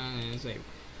this one and save.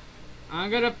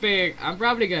 I'm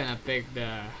probably gonna pick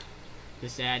the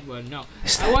sad one. No.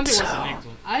 Is I that wonder so? what's the next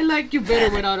one. I like you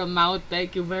better without a mouth.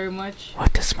 Thank you very much.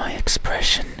 What does my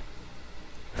expression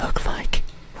look like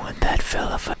when that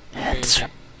fella answers?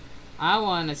 I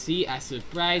want to see a A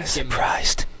surprise.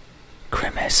 surprised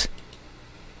grimace.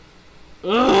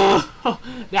 Ugh,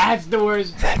 that's the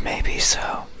worst. That may be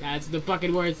so. That's the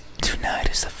fucking worst.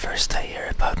 Tonight is the first I hear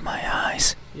about my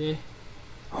eyes, Yeah.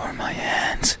 or my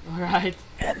hands, Alright.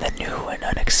 and the new and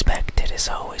unexpected is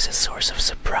always a source of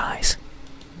surprise.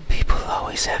 People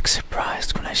always act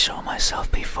surprised when I show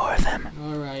myself before them,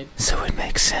 Alright. so it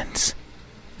makes sense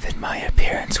that my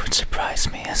appearance would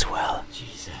surprise me as well.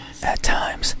 Jesus. At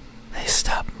times, they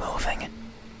stop moving,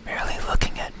 merely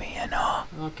looking at me in awe.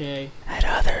 Okay. At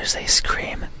others, they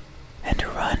scream and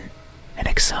run and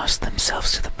exhaust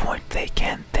themselves to the point they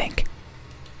can't think.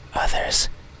 Others,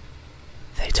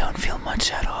 they don't feel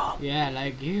much at all. Yeah,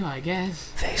 like you, I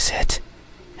guess. They sit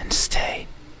and stay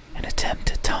and attempt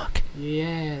to talk.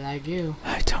 Yeah, like you.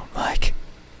 I don't like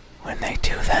when they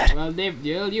do that. Well,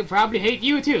 you probably hate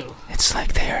you too. It's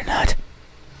like they are not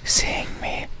seeing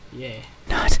me, Yeah.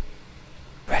 not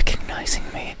recognizing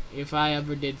me. If I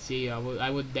ever did see you, I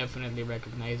would definitely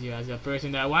recognize you as a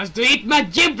person that wants to eat my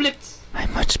giblets. I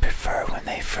much prefer when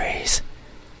they freeze.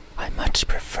 I much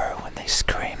prefer when they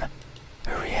scream.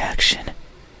 A reaction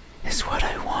is what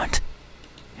I want.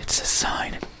 It's a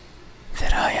sign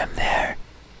that I am there.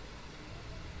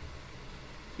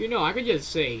 You know, I could just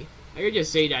say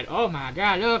that. Oh my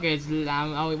God, look, it's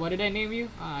what did I name you?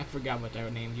 Oh, I forgot what I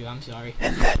named you. I'm sorry.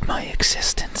 And that my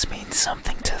existence means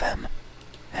something to them.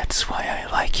 That's why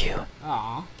I like you.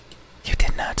 Aw, You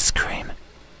did not scream,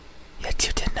 yet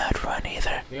you did not run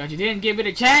either. because you didn't give it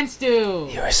a chance to.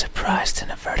 You were surprised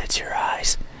and averted your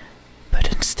eyes,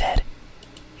 but instead,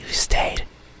 you stayed,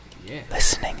 Yeah,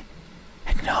 listening,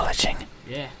 acknowledging.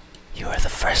 yeah. You are the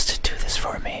first to do this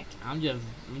for me. I'm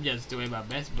just doing my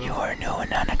best, bro. You are new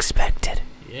and unexpected.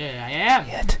 Yeah, I am.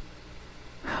 Yet,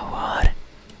 how odd.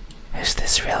 Is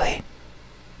this really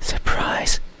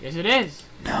surprise? Yes, it is.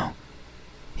 No.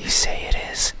 You say it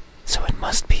is, so it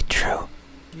must be true.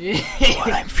 What Yeah.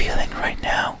 I'm feeling right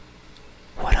now,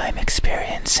 what I'm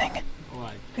experiencing,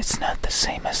 What? it's not the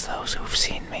same as those who've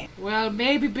seen me. Well,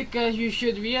 maybe because you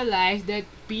should realize that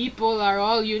people are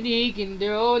all unique in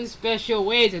their own special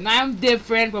ways, and I'm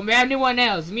different from anyone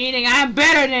else, meaning I'm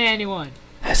better than anyone.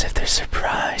 As if their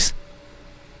surprise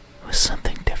was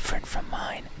something different from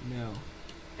mine. No.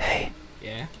 Hey,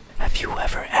 Yeah? have you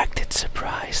ever acted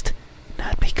surprised?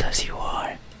 Not because you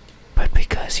are, but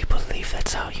because you believe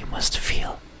that's how you must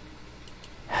feel.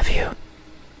 Have you?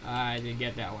 I didn't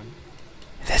get that one.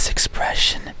 This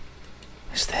expression,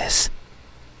 is this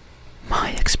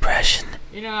my expression?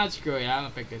 You know what? Screw it. I'm gonna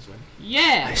pick this one. I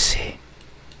Yeah! see.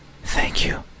 Thank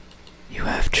you. You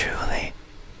have truly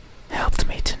helped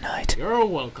me tonight. You're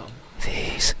welcome.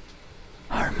 These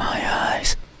are my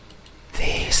eyes.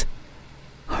 These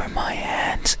are my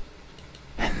hands.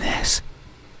 And this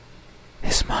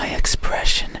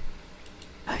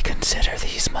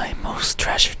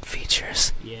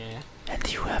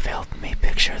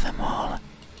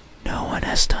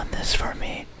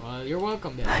Well, you're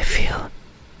welcome then. I feel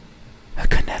a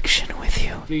connection with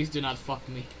you. Please do not fuck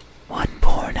me. One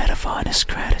born out of honest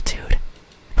gratitude.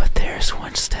 But there's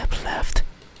one step left.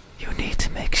 You need to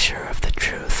make sure of the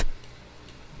truth.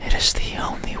 It is the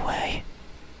only way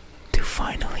to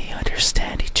finally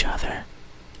understand each other.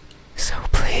 So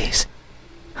please,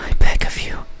 I beg of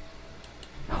you,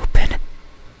 open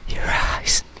your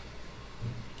eyes.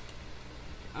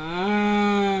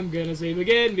 I'm gonna save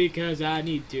again because I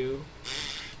need to.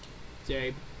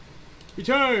 Save.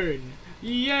 Return!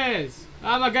 Yes!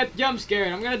 I got jump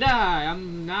scared. I'm gonna die.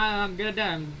 I'm gonna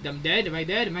die. I'm dead. Am I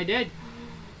dead? Am I dead?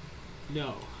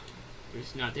 No.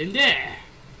 There's nothing there.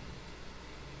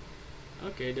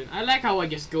 Okay then. I like how I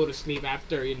just go to sleep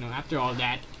after, you know, after all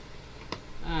that.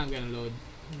 I'm gonna load.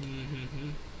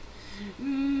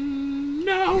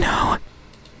 No! No.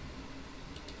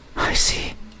 I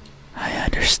see. I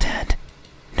understand.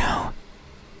 No.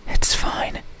 It's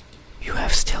fine. You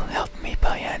have still helped me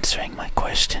by answering my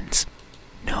questions.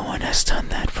 No one has done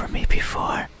that for me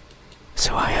before.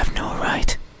 So I have no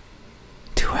right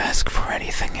to ask for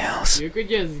anything else. You could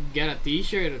just get a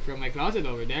t-shirt from my closet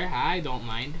over there. I don't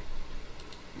mind.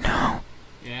 No.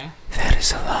 Yeah? That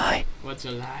is a lie. What's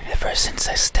a lie? Ever since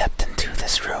I stepped into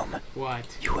this room,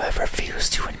 What? you have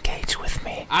refused to engage with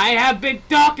me. I have been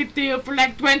talking to you for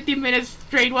like 20 minutes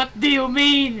straight. What do you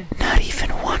mean? Not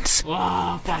even once.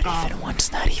 Oh, fuck Not off. even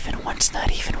once, not even once,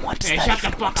 not even once, Hey, not shut the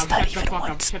even fuck once, up. not Shut the even fuck up.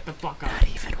 once. Shut the fuck up. Not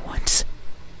even once.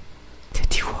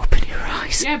 Did you open your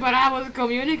eyes? Yeah, but I was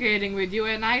communicating with you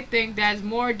and I think that's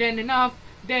more than enough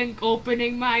than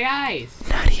opening my eyes.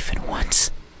 Not even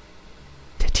once.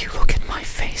 Did you look at my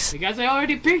face? Because I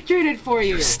already pictured it for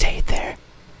you. You stayed there,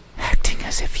 acting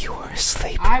as if you were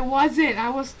asleep, I wasn't. I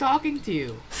was talking to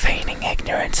you. feigning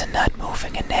ignorance and not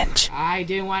moving an inch. I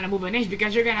didn't want to move an inch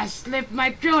because you're gonna slip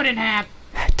my throat in half.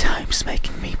 At times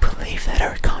making me believe that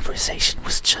our conversation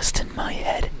was just in my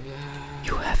head.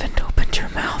 You haven't opened your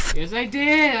mouth. Yes, I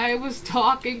did. I was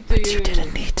talking to But you. you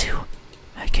didn't need to.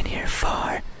 I can hear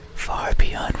far, far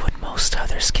beyond what most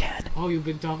others can. Oh, you've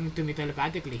been talking to me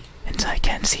telepathically. And I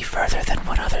can see further than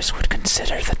what others would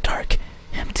consider the dark,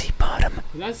 empty bottom.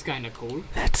 That's kind of cool.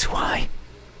 That's why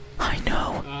I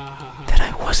know that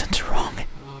I wasn't wrong.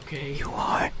 Okay. You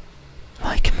are,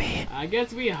 like me. I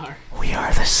guess we are. We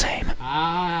are the same.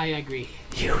 I agree.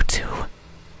 You too.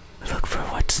 Look for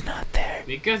what's not there.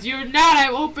 Because you're not. I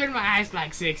opened my eyes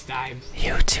like 6 times.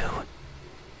 You too.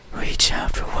 Reach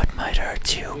out for what might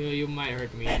hurt you. You might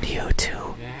hurt me. And you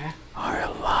too Yeah, are a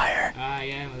liar. I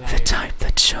am a The liar. type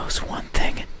that shows one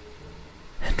thing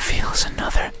and feels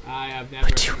another. I have never.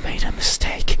 But you made a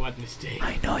mistake. What mistake?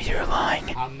 I know you're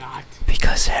lying. I'm not.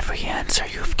 Because every answer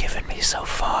you've given me so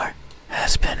far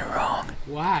has been wrong.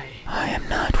 Why? I am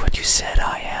not what you said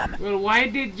I am. Well, why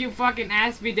did you fucking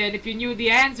ask me then if you knew the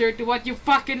answer to what you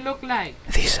fucking look like?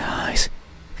 These eyes,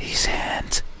 these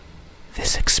hands,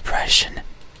 this expression,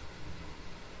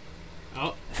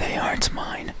 Oh. they aren't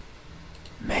mine.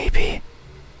 Maybe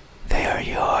they are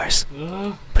yours,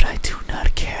 Oh. but I do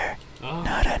not care. Oh.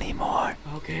 Not anymore.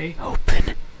 Okay.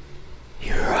 Open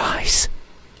your eyes.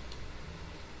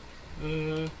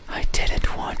 Uh. I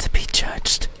didn't want to be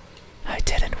judged. I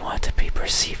didn't want to be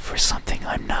perceived for something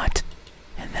I'm not.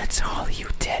 And that's all you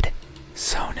did.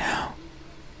 So now,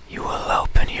 you will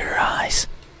open your eyes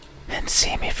and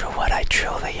see me for what I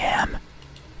truly am.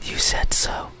 You said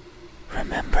so.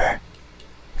 Remember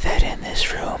that in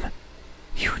this room,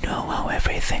 you know how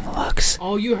everything looks.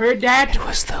 Oh, you heard that? It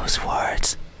was those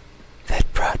words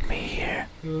that brought me here.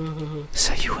 Uh.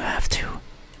 So you have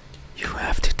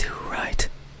to do right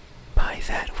by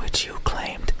that which you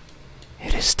claimed.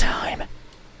 It is time.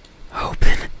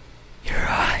 Open your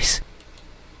eyes.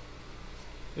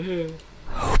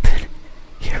 Open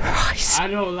your eyes. I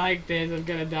don't like this. I'm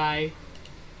gonna die.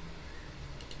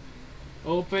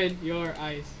 Open your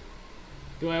eyes.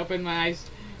 Do I open my eyes?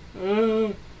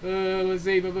 I'm gonna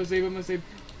save. I'm gonna save. I'm gonna save.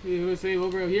 I'm gonna save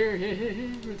over here.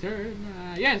 Return.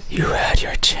 Yes. You had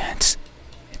your chance.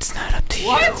 It's not up to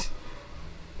What?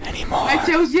 you anymore. I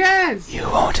chose yes. You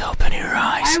won't open your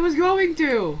eyes. I was going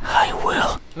to. I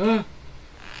will.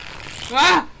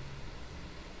 Ah!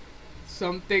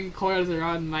 Something coils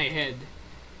around my head.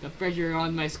 The pressure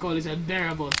on my skull is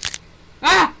unbearable.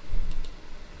 Ah!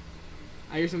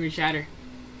 I hear something shatter.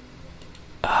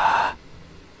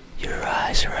 Your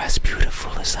eyes are as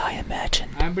beautiful as I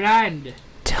imagined. I'm blind.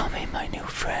 Tell me, my new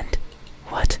friend,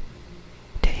 what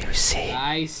do you see?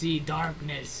 I see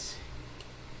darkness.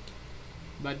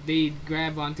 But they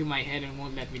grab onto my head and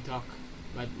won't let me talk.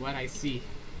 But what I see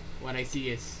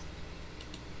is...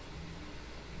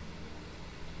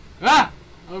 Ah!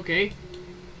 Okay.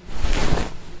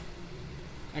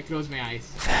 I close my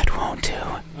eyes. That won't do.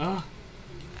 Oh.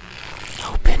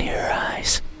 Open your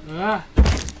eyes. Ah!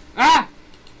 Ah!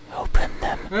 Open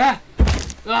them. Ah!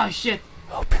 Oh shit!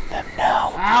 Open them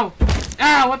now. Ow!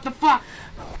 Ow! What the fuck?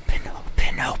 Open,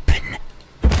 open, open.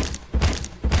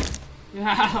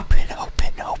 Ow! Open,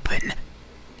 open, open.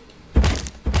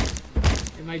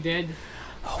 Am I dead?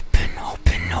 Open,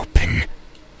 open, open.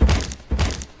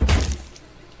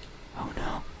 Oh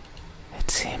no. It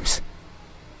seems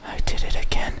I did it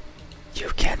again. You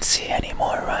can't see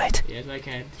anymore, right? Yes, I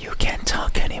can. You can't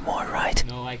talk anymore, right?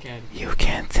 No, I can. You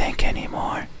can't think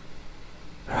anymore.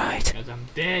 Right? Because I'm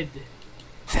dead.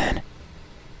 Then,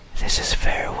 this is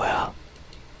farewell.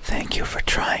 Thank you for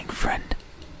trying, friend.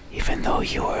 Even though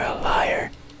you were a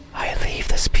liar, I leave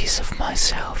this piece of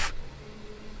myself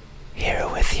here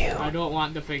with you. I don't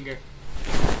want the finger.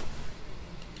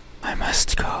 I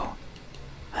must go.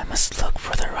 I must look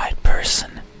for the right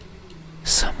person.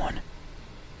 Someone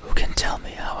who can tell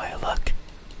me how I look.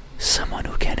 Someone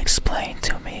who can explain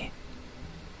to me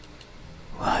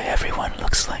why everyone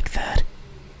looks like that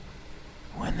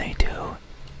when they do.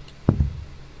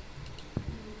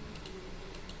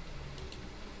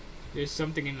 There's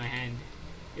something in my hand.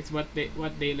 It's what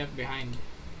they left behind.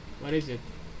 What is it?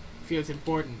 Feels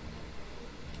important.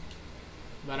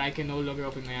 But I can no longer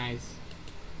open my eyes.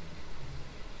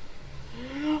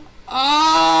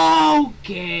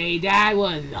 Okay, that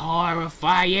was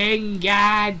horrifying.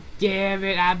 God damn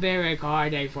it, I've been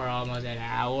recording for almost an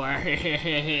hour.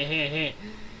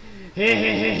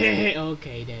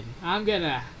 Okay then, I'm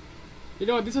gonna... You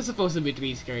know, this was supposed to be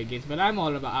 3 scary games, but I'm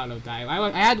all about out of time.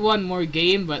 I had one more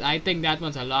game, but I think that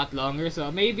one's a lot longer, so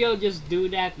maybe I'll just do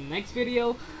that in the next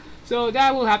video. So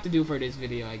that will have to do for this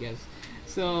video, I guess.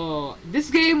 So this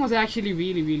game was actually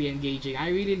really engaging. I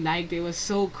really liked it. It was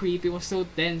so creepy, it was so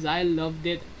tense. I loved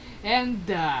it. And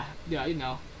yeah, you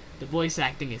know, the voice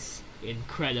acting is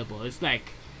incredible. It's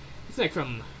like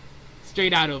from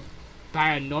straight out of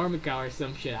Paranormica or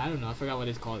some shit. I don't know, I forgot what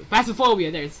it's called.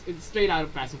 Phasmophobia, there, it's straight out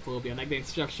of Phasmophobia, like the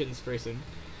instructions person.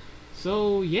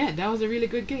 So yeah, that was a really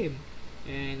good game.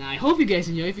 And I hope you guys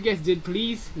enjoyed. If you guys did,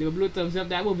 please leave a blue thumbs up.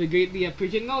 That will be greatly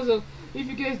appreciated. And also, if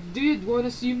you guys did want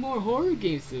to see more horror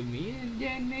games from me, and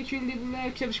then make sure to leave a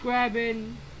like, subscribe,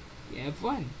 and have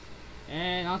fun.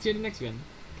 And I'll see you in the next one.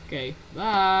 Okay,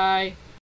 bye!